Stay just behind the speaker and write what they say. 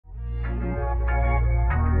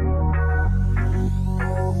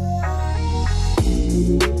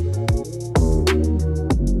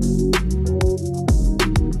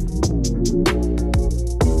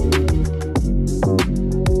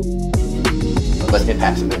let's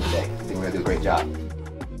impact something today. I think we're gonna do a great job.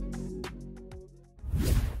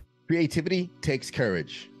 Creativity takes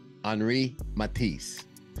courage. Henri Matisse.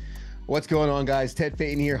 What's going on, guys? Ted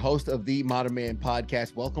Payton here, host of the Modern Man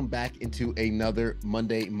podcast. Welcome back into another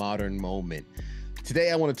Monday Modern Moment.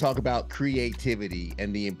 Today, I want to talk about creativity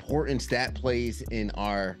and the importance that plays in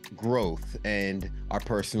our growth and our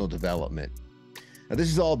personal development. Now,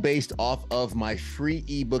 this is all based off of my free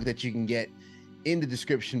ebook that you can get in the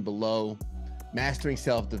description below, Mastering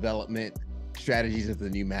Self-Development, Strategies of the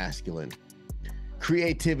New Masculine.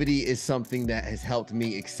 Creativity is something that has helped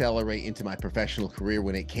me accelerate into my professional career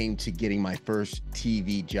when it came to getting my first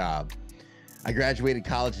TV job. I graduated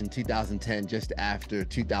college in 2010, just after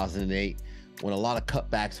 2008, when a lot of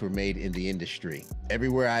cutbacks were made in the industry.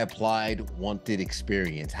 Everywhere I applied wanted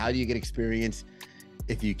experience. How do you get experience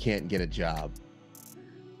if you can't get a job?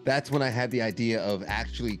 That's when I had the idea of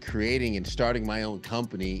actually creating and starting my own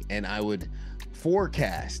company, and I would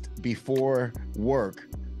forecast before work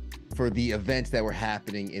for the events that were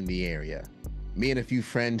happening in the area. Me and a few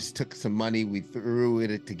friends took some money, we threw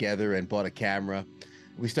it together and bought a camera.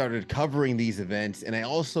 We started covering these events, and I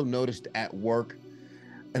also noticed at work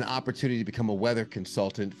an opportunity to become a weather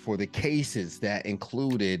consultant for the cases that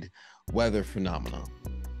included weather phenomena.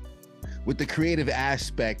 With the creative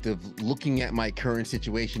aspect of looking at my current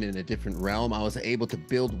situation in a different realm, I was able to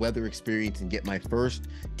build weather experience and get my first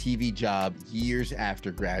TV job years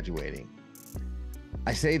after graduating.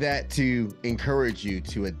 I say that to encourage you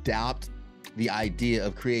to adopt the idea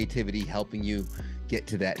of creativity helping you get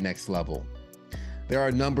to that next level. There are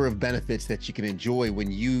a number of benefits that you can enjoy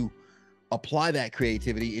when you apply that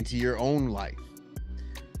creativity into your own life.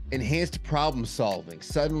 Enhanced problem solving.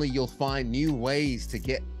 Suddenly you'll find new ways to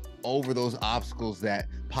get over those obstacles that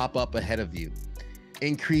pop up ahead of you.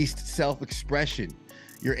 Increased self-expression.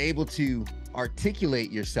 You're able to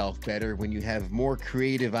articulate yourself better when you have more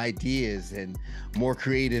creative ideas and more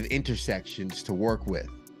creative intersections to work with.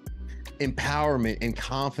 Empowerment and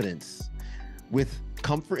confidence. With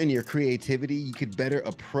comfort in your creativity, you could better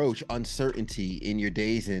approach uncertainty in your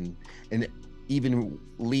days and even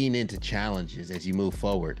lean into challenges as you move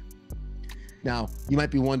forward. Now, you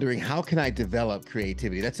might be wondering, how can I develop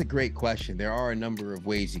creativity? That's a great question. There are a number of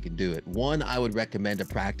ways you can do it. One, I would recommend a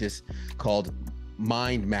practice called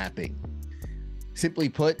mind mapping. Simply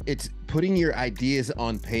put, it's putting your ideas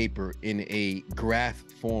on paper in a graph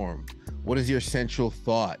form. What is your central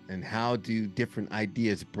thought, and how do different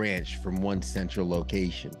ideas branch from one central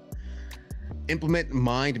location? Implement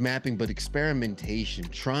mind mapping, but experimentation,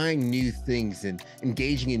 trying new things and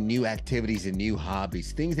engaging in new activities and new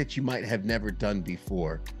hobbies, things that you might have never done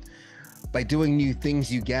before. By doing new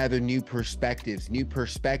things, you gather new perspectives. New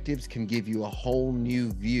perspectives can give you a whole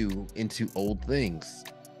new view into old things.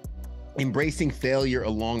 Embracing failure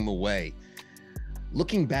along the way.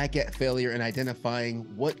 Looking back at failure and identifying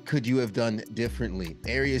what could you have done differently,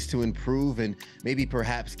 areas to improve, and maybe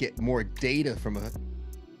perhaps get more data from a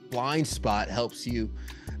blind spot helps you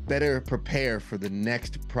better prepare for the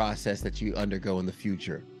next process that you undergo in the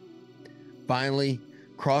future. Finally,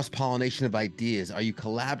 cross-pollination of ideas. Are you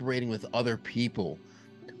collaborating with other people?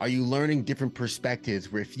 Are you learning different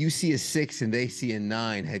perspectives where if you see a 6 and they see a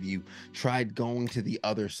 9, have you tried going to the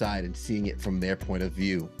other side and seeing it from their point of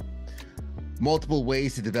view? Multiple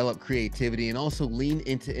ways to develop creativity and also lean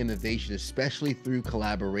into innovation, especially through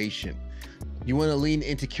collaboration. You want to lean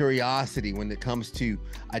into curiosity when it comes to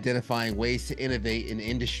identifying ways to innovate in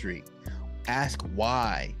industry. Ask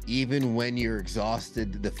why, even when you're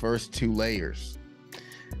exhausted the first 2 layers.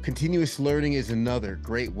 Continuous learning is another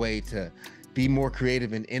great way to be more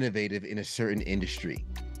creative and innovative in a certain industry.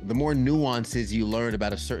 The more nuances you learn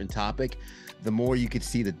about a certain topic, the more you could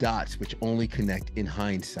see the dots which only connect in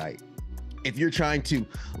hindsight. If you're trying to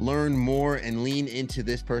learn more and lean into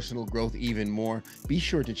this personal growth even more, be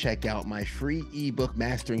sure to check out my free ebook,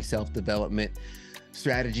 Mastering Self-Development,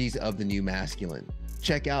 Strategies of the New Masculine.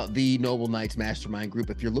 Check out the Noble Knights Mastermind group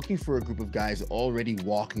if you're looking for a group of guys already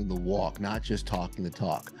walking the walk, not just talking the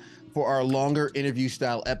talk. For our longer interview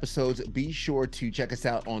style episodes, be sure to check us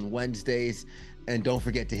out on Wednesdays. And don't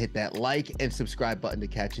forget to hit that like and subscribe button to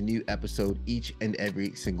catch a new episode each and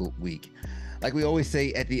every single week. Like we always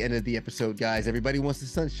say at the end of the episode, guys, everybody wants the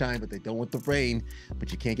sunshine, but they don't want the rain.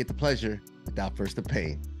 But you can't get the pleasure without first the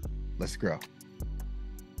pain. Let's grow.